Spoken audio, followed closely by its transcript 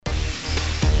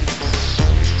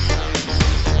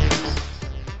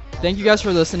Thank you guys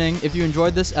for listening. If you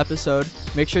enjoyed this episode,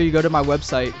 make sure you go to my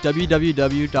website,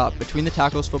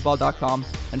 www.betweenthetacklesfootball.com,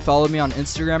 and follow me on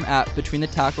Instagram at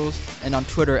betweenthetacles and on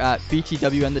Twitter at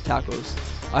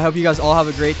btwnthetacles. I hope you guys all have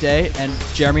a great day, and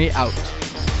Jeremy out.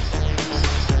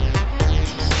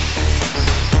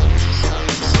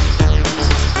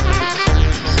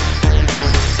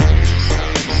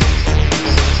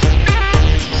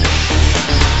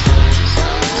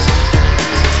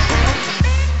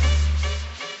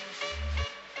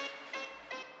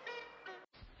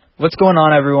 What's going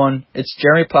on, everyone? It's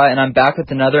Jeremy Platt, and I'm back with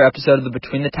another episode of the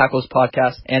Between the Tackles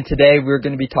podcast. And today we're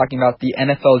going to be talking about the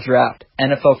NFL draft,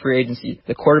 NFL free agency,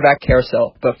 the quarterback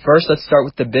carousel. But first, let's start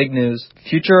with the big news.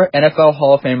 Future NFL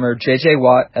Hall of Famer J.J.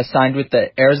 Watt has signed with the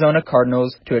Arizona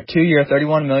Cardinals to a 2-year,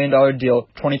 $31 million deal,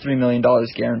 $23 million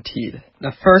guaranteed.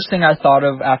 The first thing I thought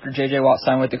of after J.J. Watt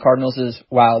signed with the Cardinals is,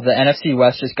 wow, the NFC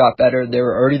West just got better. They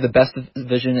were already the best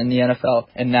division in the NFL,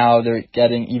 and now they're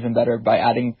getting even better by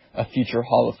adding a future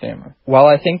Hall of Famer. While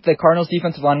I think the Cardinals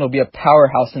defensive line will be a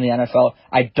powerhouse in the NFL,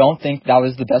 I don't think that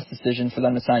was the best decision for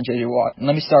them to sign J.J. Watt. And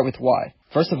let me start with why.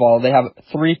 First of all, they have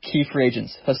 3 key free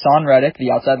agents: Haason Reddick,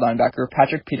 the outside linebacker,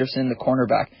 Patrick Peterson, the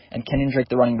cornerback, and Kenyon Drake,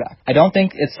 the running back. I don't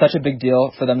think it's such a big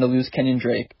deal for them to lose Kenyon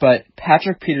Drake, but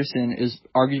Patrick Peterson is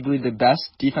arguably the best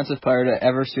defensive player to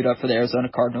ever suit up for the Arizona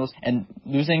Cardinals, and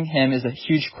losing him is a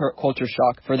huge culture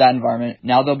shock for that environment.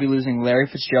 Now they'll be losing Larry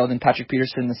Fitzgerald and Patrick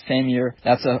Peterson the same year.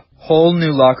 That's a whole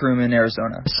new locker room in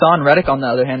Arizona. Haason Reddick, on the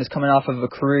other hand, is coming off of a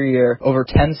career year, over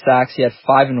 10 sacks. He had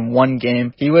 5 in one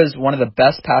game. He was one of the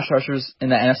best pass rushers in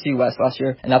the NFC West last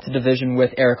year, and that's a division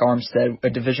with Eric Armstead,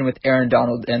 a division with Aaron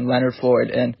Donald and Leonard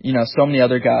Floyd, and, so many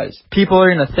other guys. People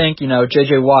are going to think,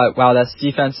 J.J. Watt, wow, that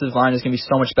defensive line is going to be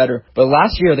so much better. But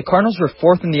last year, the Cardinals were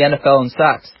 4th in the NFL in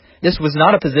sacks. This was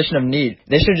not a position of need.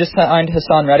 They should have just signed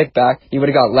Haason Reddick back. He would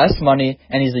have got less money,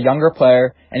 and he's a younger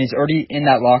player, and he's already in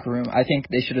that locker room. I think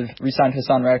they should have re-signed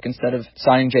Haason Reddick instead of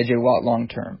signing J.J. Watt long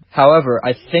term. However,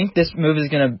 I think this move is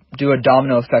going to do a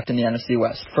domino effect in the NFC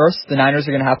West. First, the Niners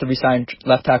are going to have to re-sign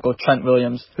left tackle Trent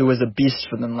Williams, who was a beast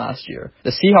for them last year.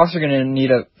 The Seahawks are going to need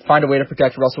to find a way to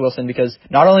protect Russell Wilson, because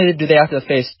not only do they have to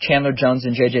face Chandler Jones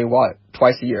and J.J. Watt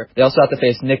twice a year, they also have to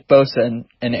face Nick Bosa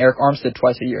and Eric Armstead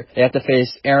twice a year. They have to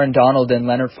face Aaron Donald and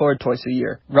Leonard Floyd twice a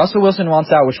year. Russell Wilson wants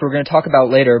out, which we're going to talk about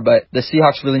later, but the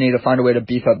Seahawks really need to find a way to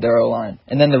beef up their O-line.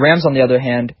 And then the Rams, on the other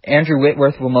hand, Andrew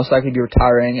Whitworth will most likely be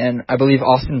retiring, and I believe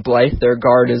Austin Blythe, their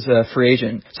guard, is a free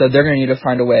agent. So they're going to need to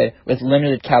find a way with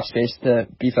limited cap space to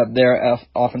beef up their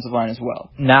offensive line as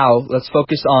well. Now, let's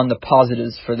focus on the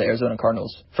positives for the Arizona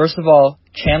Cardinals. First of all,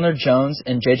 Chandler Jones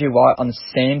and J.J. Watt on the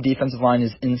same defensive line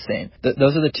is insane.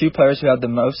 Those are the 2 players who have the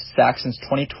most sacks since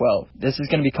 2012. This is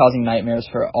going to be causing nightmares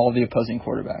for all the opposing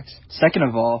quarterbacks. Second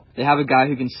of all, they have a guy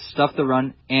who can stuff the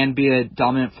run and be a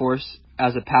dominant force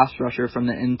as a pass rusher from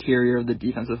the interior of the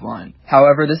defensive line.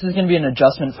 However, this is going to be an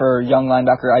adjustment for young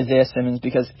linebacker Isaiah Simmons,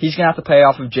 because he's going to have to play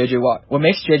off of J.J. Watt. What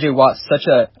makes J.J. Watt such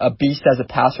a beast as a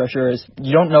pass rusher is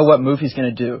you don't know what move he's going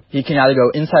to do. He can either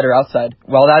go inside or outside.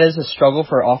 While that is a struggle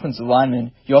for offensive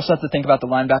linemen, you also have to think about the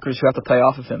linebackers who have to play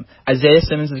off of him. Isaiah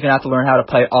Simmons is going to have to learn how to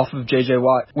play off of J.J.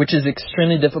 Watt, which is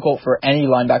extremely difficult for any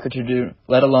linebacker to do,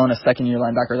 let alone a second-year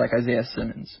linebacker like Isaiah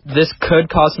Simmons. This could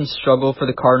cause some struggle for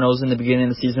the Cardinals in the beginning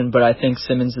of the season, but I think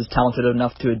Simmons is talented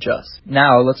enough to adjust.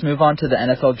 Now, let's move on to the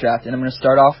NFL draft, and I'm going to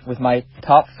start off with my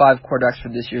top 5 quarterbacks for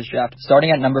this year's draft.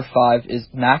 Starting at number 5 is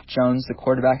Mac Jones, the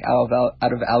quarterback out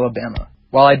of Alabama.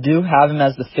 While I do have him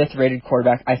as the 5th rated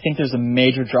quarterback, I think there's a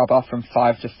major drop-off from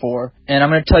 5 to 4. And I'm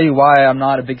going to tell you why I'm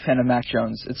not a big fan of Mac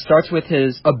Jones. It starts with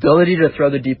his ability to throw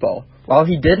the deep ball. While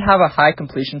he did have a high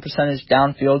completion percentage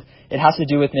downfield, it has to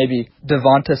do with maybe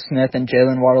Devonta Smith and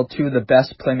Jalen Waddle, 2 of the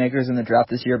best playmakers in the draft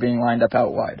this year, being lined up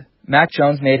out wide. Mac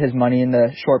Jones made his money in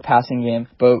the short passing game,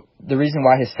 but the reason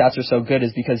why his stats are so good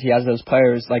is because he has those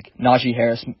players like Najee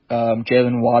Harris,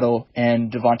 Jalen Waddle,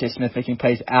 and Devonta Smith making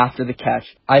plays after the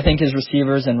catch. I think his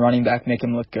receivers and running back make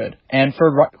him look good. And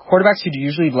for quarterbacks who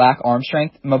usually lack arm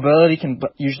strength, mobility can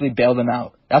usually bail them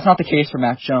out. That's not the case for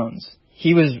Mac Jones.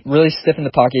 He was really stiff in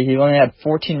the pocket. He only had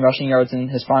 14 rushing yards in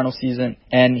his final season,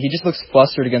 and he just looks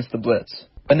flustered against the blitz.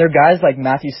 When there are guys like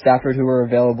Matthew Stafford who are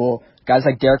available, guys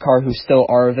like Derek Carr who still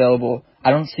are available,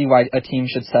 I don't see why a team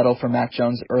should settle for Mac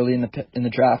Jones early in the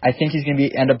draft. I think he's going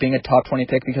to end up being a top 20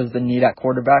 pick because of the need at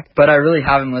quarterback, but I really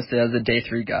have him listed as a day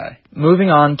 3 guy. Moving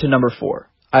on to number 4,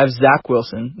 I have Zach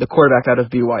Wilson, the quarterback out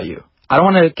of BYU. I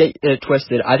don't want to get it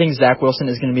twisted. I think Zach Wilson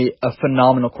is going to be a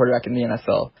phenomenal quarterback in the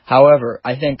NFL. However,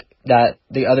 I think that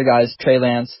the other guys, Trey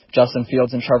Lance, Justin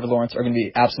Fields, and Trevor Lawrence, are going to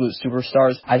be absolute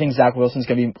superstars. I think Zach Wilson is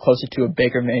going to be closer to a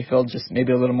Baker Mayfield, just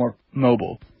maybe a little more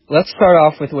mobile. Let's start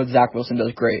off with what Zach Wilson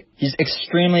does great. He's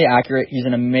extremely accurate. He's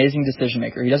an amazing decision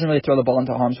maker. He doesn't really throw the ball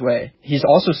into harm's way. He's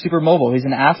also super mobile. He's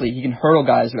an athlete. He can hurdle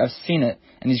guys. I've seen it.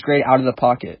 And he's great out of the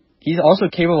pocket. He's also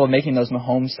capable of making those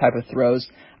Mahomes type of throws.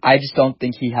 I just don't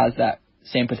think he has that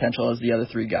same potential as the other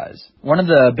three guys. One of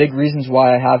the big reasons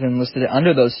why I have him listed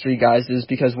under those three guys is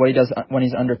because what he does when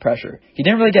he's under pressure. He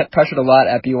didn't really get pressured a lot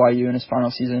at BYU in his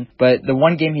final season, but the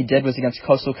one game he did was against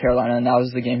Coastal Carolina, and that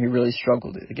was the game he really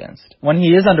struggled against. When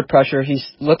he is under pressure, he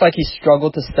looked like he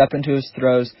struggled to step into his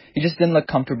throws. He just didn't look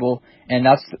comfortable, and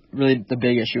that's really the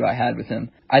big issue I had with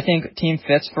him. I think team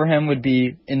fits for him would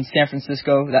be in San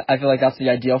Francisco. I feel like that's the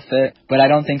ideal fit, but I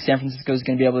don't think San Francisco is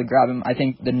going to be able to grab him. I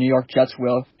think the New York Jets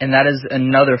will, and that is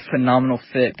another phenomenal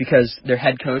fit because their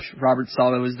head coach, Robert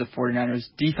Saleh, was the 49ers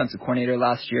defensive coordinator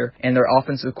last year, and their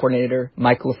offensive coordinator,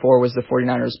 Mike LaFleur, was the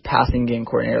 49ers passing game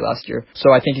coordinator last year.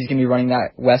 So I think he's going to be running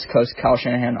that West Coast Kyle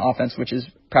Shanahan offense, which is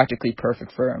practically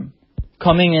perfect for him.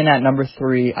 Coming in at number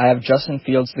 3, I have Justin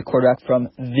Fields, the quarterback from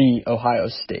the Ohio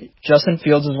State. Justin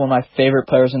Fields is one of my favorite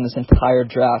players in this entire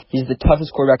draft. He's the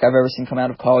toughest quarterback I've ever seen come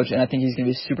out of college, and I think he's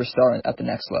going to be a superstar at the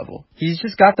next level. He's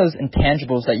just got those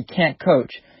intangibles that you can't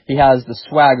coach. He has the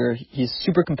swagger, he's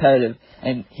super competitive,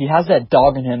 and he has that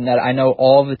dog in him that I know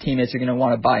all of the teammates are going to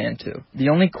want to buy into. The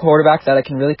only quarterback that I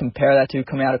can really compare that to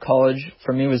coming out of college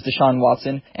for me was Deshaun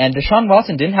Watson. And Deshaun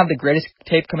Watson didn't have the greatest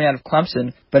tape coming out of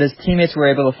Clemson, but his teammates were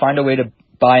able to find a way to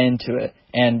buy into it.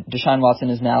 And Deshaun Watson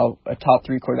is now a top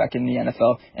 3 quarterback in the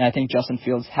NFL, and I think Justin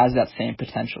Fields has that same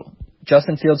potential.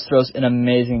 Justin Fields throws an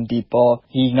amazing deep ball.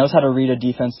 He knows how to read a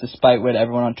defense despite what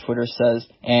everyone on Twitter says.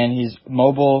 And he's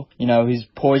mobile. He's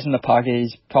poised in the pocket.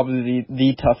 He's probably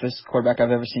the toughest quarterback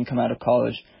I've ever seen come out of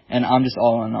college. And I'm just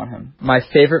all in on him. My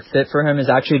favorite fit for him is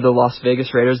actually the Las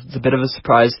Vegas Raiders. It's a bit of a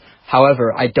surprise.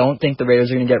 However, I don't think the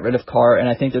Raiders are going to get rid of Carr, and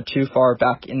I think they're too far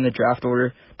back in the draft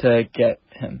order to get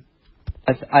him.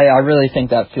 I really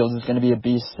think that Fields is going to be a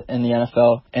beast in the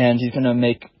NFL, and he's going to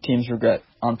make teams regret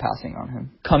on passing on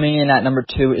him. Coming in at number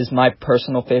 2 is my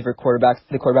personal favorite quarterback,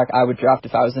 the quarterback I would draft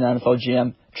if I was an NFL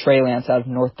GM, Trey Lance out of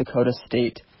North Dakota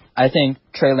State. I think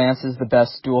Trey Lance is the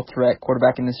best dual threat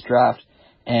quarterback in this draft,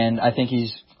 and I think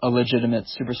he's a legitimate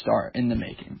superstar in the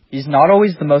making. He's not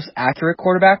always the most accurate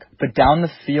quarterback, but down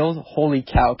the field, holy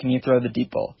cow, can he throw the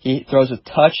deep ball. He throws with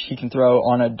touch, he can throw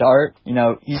on a dart,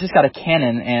 he's just got a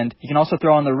cannon, and he can also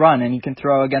throw on the run, and he can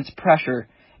throw against pressure,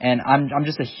 and I'm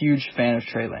just a huge fan of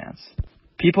Trey Lance.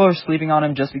 People are sleeping on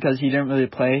him just because he didn't really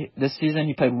play this season.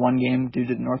 He played one game due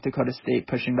to North Dakota State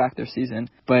pushing back their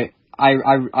season, but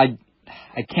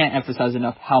I can't emphasize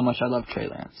enough how much I love Trey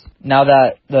Lance. Now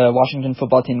that the Washington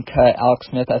football team cut Alex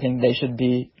Smith, I think they should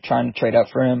be trying to trade up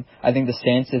for him. I think the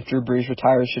Saints, if Drew Brees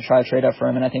retires, should try to trade up for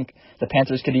him, and I think the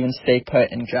Panthers could even stay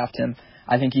put and draft him.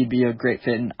 I think he'd be a great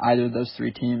fit in either of those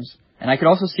 3 teams. And I could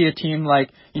also see a team like,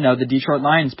 the Detroit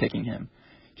Lions picking him.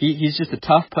 He's just a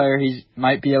tough player. He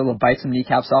might be able to bite some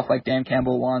kneecaps off like Dan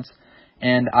Campbell wants,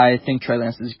 and I think Trey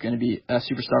Lance is going to be a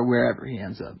superstar wherever he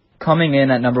ends up. Coming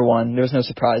in at number 1, there's no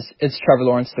surprise. It's Trevor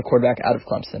Lawrence, the quarterback out of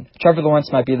Clemson. Trevor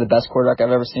Lawrence might be the best quarterback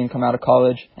I've ever seen come out of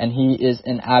college, and he is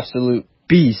an absolute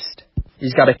beast.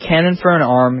 He's got a cannon for an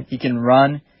arm. He can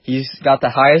run. He's got the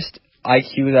highest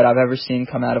IQ that I've ever seen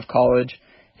come out of college,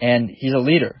 and he's a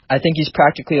leader. I think he's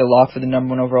practically a lock for the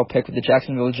number 1 overall pick with the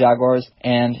Jacksonville Jaguars,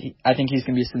 and I think he's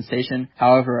going to be a sensation.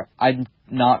 However, I'm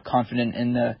not confident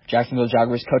in the Jacksonville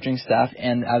Jaguars coaching staff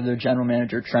and their general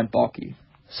manager, Trent Baalke.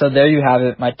 So there you have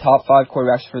it, my top 5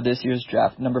 quarterbacks for this year's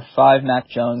draft. Number 5, Mac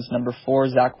Jones. Number 4,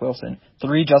 Zach Wilson.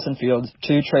 3, Justin Fields.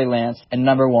 2, Trey Lance. And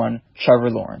number 1, Trevor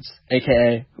Lawrence,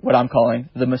 a.k.a. what I'm calling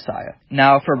the Messiah.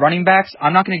 Now, for running backs,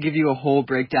 I'm not going to give you a whole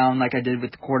breakdown like I did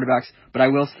with the quarterbacks, but I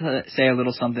will say a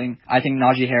little something. I think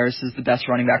Najee Harris is the best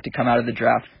running back to come out of the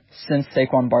draft since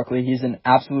Saquon Barkley. He's an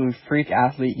absolute freak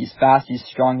athlete. He's fast, he's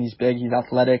strong, he's big, he's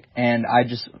athletic, and I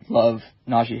just love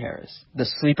Najee Harris. The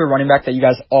sleeper running back that you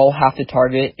guys all have to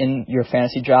target in your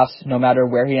fantasy drafts, no matter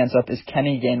where he ends up, is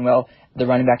Kenny Gainwell, the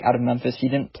running back out of Memphis. He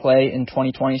didn't play in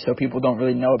 2020, so people don't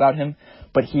really know about him,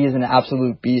 but he is an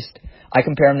absolute beast. I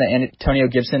compare him to Antonio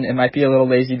Gibson. It might be a little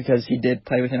lazy because he did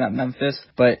play with him at Memphis,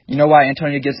 but you know why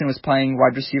Antonio Gibson was playing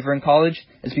wide receiver in college?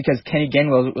 It's because Kenny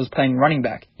Gainwell was playing running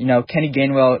back. Kenny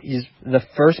Gainwell, he's the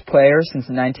first player since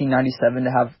 1997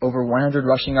 to have over 100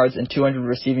 rushing yards and 200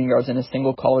 receiving yards in a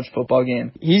single college football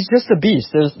game. He's just a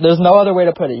beast. There's no other way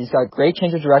to put it. He's got great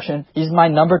change of direction. He's my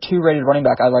number 2 rated running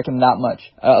back. I like him that much.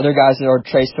 Other guys are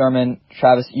Trey Sermon,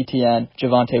 Travis Etienne,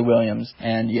 Javonte Williams,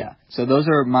 and yeah. So those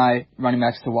are my running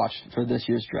backs to watch for this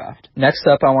year's draft. Next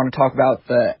up, I want to talk about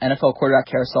the NFL quarterback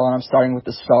carousel, and I'm starting with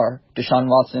the star, Deshaun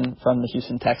Watson from the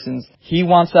Houston Texans. He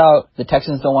wants out. The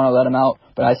Texans don't want to let him out,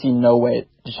 but I see no way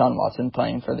Deshaun Watson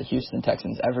playing for the Houston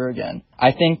Texans ever again.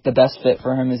 I think the best fit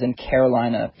for him is in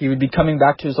Carolina. He would be coming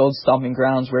back to his old stomping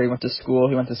grounds where he went to school.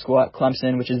 He went to school at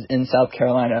Clemson, which is in South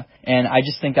Carolina, and I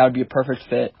just think that would be a perfect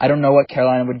fit. I don't know what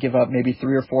Carolina would give up, maybe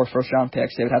 3 or 4 first-round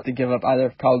picks. They would have to give up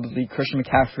either probably Christian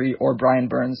McCaffrey or Brian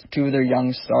Burns, 2 of their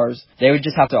young stars. They would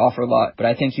just have to offer a lot, but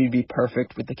I think he'd be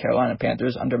perfect with the Carolina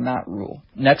Panthers under Matt Rule.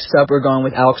 Next up, we're going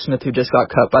with Alex Smith, who just got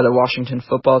cut by the Washington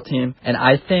football team, and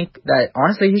I think that,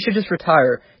 honestly, he should just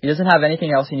retire. He doesn't have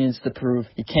anything else he needs to prove.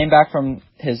 He came back from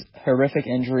his horrific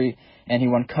injury, and he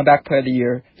won Comeback Player of the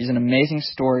Year. He's an amazing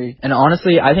story, and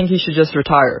honestly, I think he should just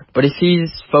retire. But if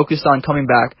he's focused on coming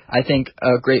back, I think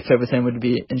a great fit with him would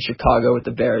be in Chicago with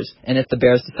the Bears. And if the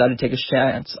Bears decide to take a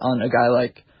chance on a guy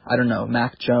like, I don't know,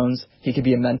 Mac Jones, he could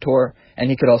be a mentor, and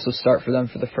he could also start for them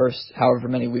for the first however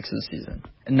many weeks of the season.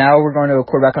 And now we're going to a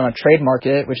quarterback on a trade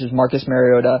market, which is Marcus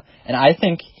Mariota, and I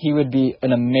think he would be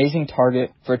an amazing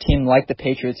target for a team like the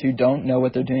Patriots who don't know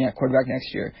what they're doing at quarterback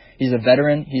next year. He's a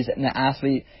veteran, he's an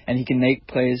athlete, and he can make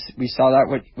plays. We saw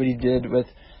that what he did with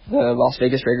the Las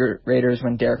Vegas Raiders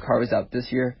when Derek Carr was out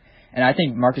this year. And I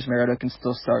think Marcus Mariota can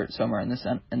still start somewhere in this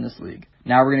league.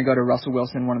 Now we're going to go to Russell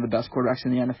Wilson, one of the best quarterbacks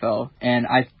in the NFL, and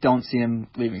I don't see him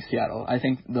leaving Seattle. I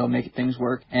think they'll make things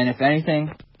work, and if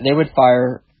anything, they would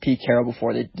fire Pete Carroll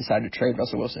before they decide to trade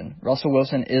Russell Wilson. Russell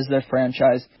Wilson is their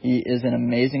franchise. He is an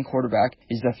amazing quarterback.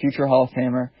 He's the future Hall of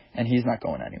Famer, and he's not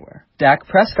going anywhere. Dak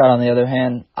Prescott, on the other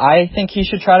hand, I think he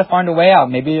should try to find a way out,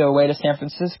 maybe a way to San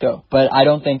Francisco, but I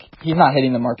don't think he's not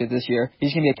hitting the market this year.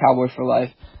 He's going to be a Cowboy for life.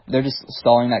 They're just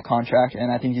stalling that contract,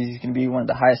 and I think he's going to be one of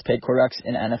the highest paid quarterbacks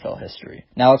in NFL history.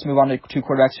 Now let's move on to 2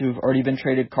 quarterbacks who've already been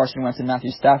traded, Carson Wentz and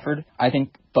Matthew Stafford. I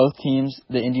think both teams,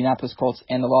 the Indianapolis Colts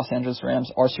and the Los Angeles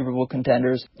Rams, are Super Bowl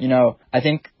contenders. You know, I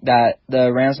think that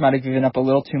the Rams might have given up a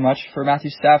little too much for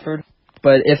Matthew Stafford,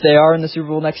 but if they are in the Super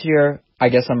Bowl next year, I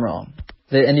guess I'm wrong.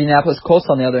 The Indianapolis Colts,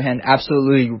 on the other hand,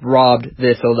 absolutely robbed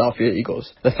the Philadelphia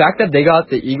Eagles. The fact that they got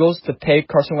the Eagles to pay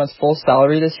Carson Wentz full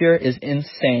salary this year is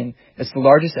insane. It's the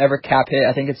largest ever cap hit.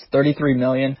 I think it's $33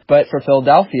 million. But for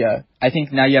Philadelphia, I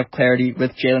think now you have clarity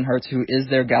with Jalen Hurts, who is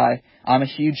their guy. I'm a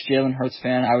huge Jalen Hurts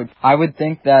fan. I would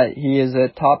think that he is a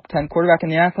top 10 quarterback in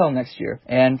the NFL next year.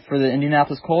 And for the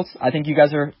Indianapolis Colts, I think you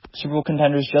guys are Super Bowl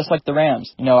contenders just like the Rams.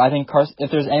 You know, I think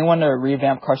if there's anyone to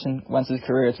revamp Carson Wentz's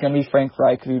career, it's going to be Frank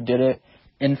Reich, who did it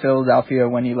in Philadelphia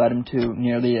when he led him to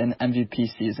nearly an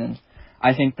MVP season.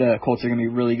 I think the Colts are going to be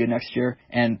really good next year,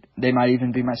 and they might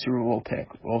even be my Super Bowl pick.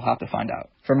 We'll have to find out.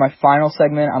 For my final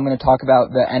segment, I'm going to talk about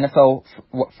the NFL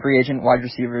free agent wide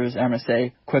receivers, and I'm going to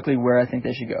say quickly where I think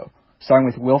they should go. Starting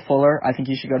with Will Fuller, I think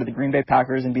he should go to the Green Bay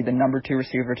Packers and be the number 2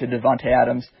 receiver to Devontae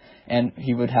Adams, and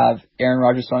he would have Aaron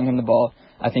Rodgers throwing him the ball.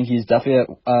 I think he's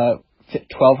definitely a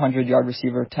 1,200-yard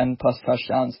receiver, 10-plus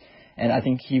touchdowns, and I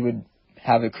think he would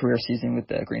have a career season with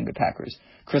the Green Bay Packers.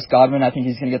 Chris Godwin, I think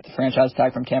he's going to get the franchise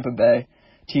tag from Tampa Bay.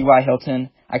 T.Y. Hilton,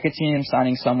 I could see him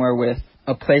signing somewhere with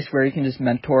a place where he can just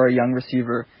mentor a young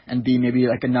receiver and be maybe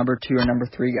like a number 2 or number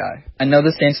 3 guy. I know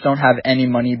the Saints don't have any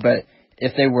money, but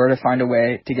if they were to find a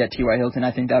way to get T.Y. Hilton,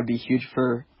 I think that would be huge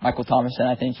for Michael Thomas, and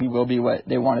I think he will be what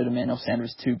they wanted Emmanuel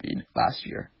Sanders to be last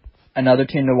year. Another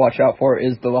team to watch out for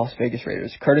is the Las Vegas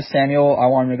Raiders. Curtis Samuel, I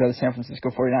want him to go to the San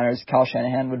Francisco 49ers. Kyle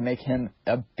Shanahan would make him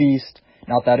a beast.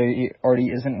 Not that he already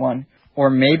isn't one. Or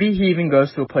maybe he even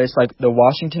goes to a place like the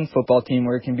Washington football team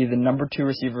where he can be the number 2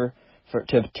 receiver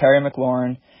to Terry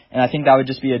McLaurin. And I think that would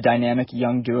just be a dynamic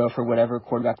young duo for whatever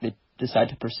quarterback they decide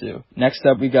to pursue. Next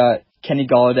up, we got Kenny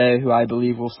Golladay, who I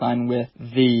believe will sign with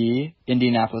the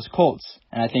Indianapolis Colts.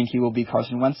 And I think he will be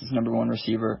Carson Wentz's number 1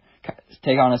 receiver.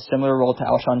 Take on a similar role to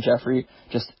Alshon Jeffrey,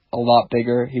 just a lot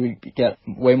bigger. He would get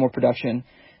way more production.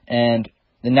 And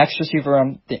the next receiver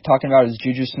I'm talking about is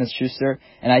Juju Smith-Schuster,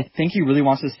 and I think he really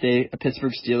wants to stay a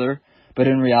Pittsburgh Steeler, but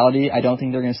in reality, I don't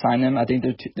think they're going to sign him. I think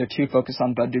they're too focused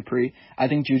on Bud Dupree. I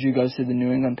think Juju goes to the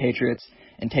New England Patriots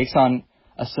and takes on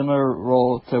a similar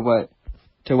role to what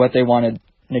they wanted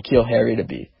N'Keal Harry to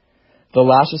be. The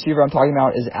last receiver I'm talking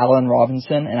about is Allen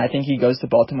Robinson, and I think he goes to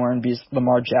Baltimore and be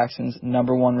Lamar Jackson's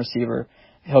number 1 receiver.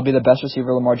 He'll be the best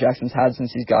receiver Lamar Jackson's had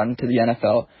since he's gotten to the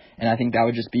NFL, and I think that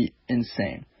would just be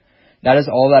insane. That is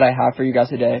all that I have for you guys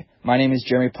today. My name is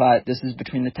Jeremy Platt. This is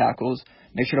Between the Tackles.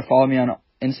 Make sure to follow me on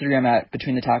Instagram at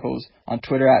Between the Tackles, on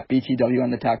Twitter at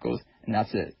BTWNTheTackles, and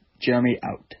that's it. Jeremy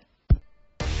out.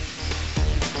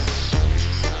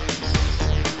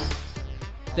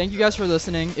 Thank you guys for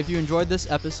listening. If you enjoyed this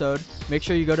episode, make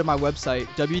sure you go to my website,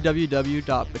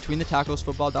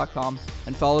 www.betweenthetacklesfootball.com,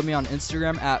 and follow me on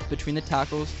Instagram at Between the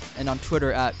Tackles and on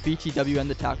Twitter at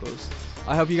BTWNTheTackles.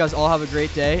 I hope you guys all have a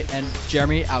great day, and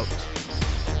Jeremy out.